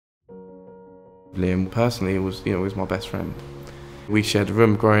Liam, personally, was my best friend. We shared a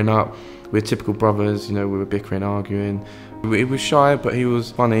room growing up. We were typical brothers, we were bickering, arguing. He was shy, but he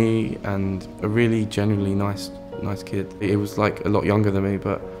was funny and a really genuinely nice kid. He was like a lot younger than me,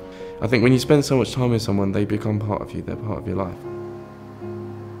 but I think when you spend so much time with someone, they become part of you, they're part of your life.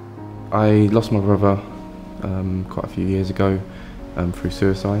 I lost my brother quite a few years ago through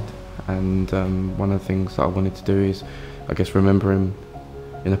suicide, and one of the things that I wanted to do is, I guess, remember him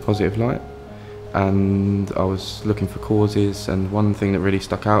in a positive light. And I was looking for causes, and one thing that really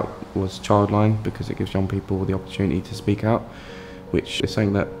stuck out was Childline, because it gives young people the opportunity to speak out, which is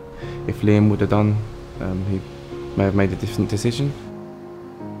saying that if Liam would have done, he may have made a different decision.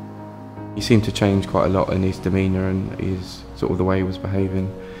 He seemed to change quite a lot in his demeanour and his sort of the way he was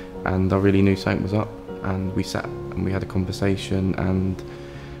behaving, and I really knew something was up, and we sat and we had a conversation, and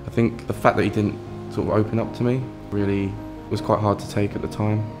I think the fact that he didn't sort of open up to me really was quite hard to take at the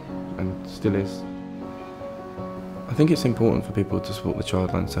time, and still is. I think it's important for people to support the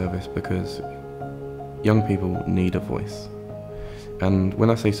Childline service because young people need a voice. And when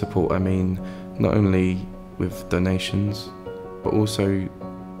I say support, I mean not only with donations, but also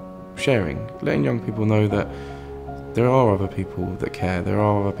sharing, letting young people know that there are other people that care, there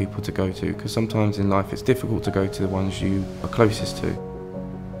are other people to go to, because sometimes in life it's difficult to go to the ones you are closest to.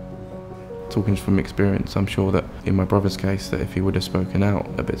 Talking from experience, I'm sure that in my brother's case, that if he would have spoken out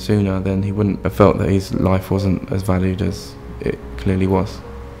a bit sooner, then he wouldn't have felt that his life wasn't as valued as it clearly was.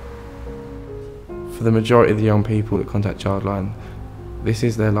 For the majority of the young people that contact Childline, this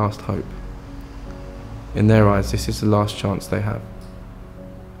is their last hope. In their eyes, this is the last chance they have.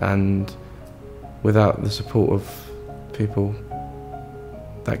 And without the support of people,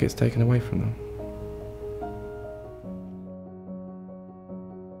 that gets taken away from them.